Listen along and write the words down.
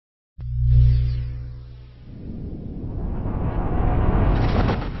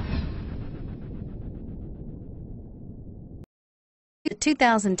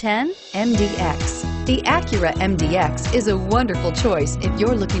2010 MDX. The Acura MDX is a wonderful choice if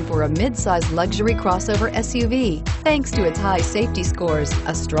you're looking for a mid-size luxury crossover SUV. Thanks to its high safety scores,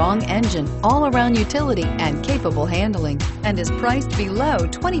 a strong engine, all-around utility, and capable handling, and is priced below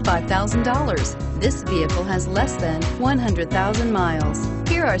 $25,000. This vehicle has less than 100,000 miles.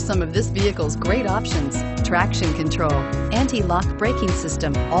 Here are some of this vehicle's great options: traction control, anti-lock braking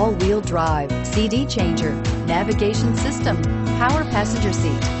system, all-wheel drive, CD changer, navigation system, power passenger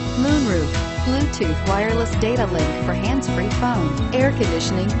seat, moonroof, Bluetooth wireless data link for hands-free phone, air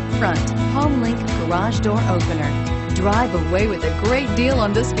conditioning, front, home link garage door opener. Drive away with a great deal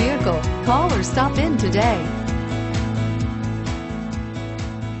on this vehicle. Call or stop in today.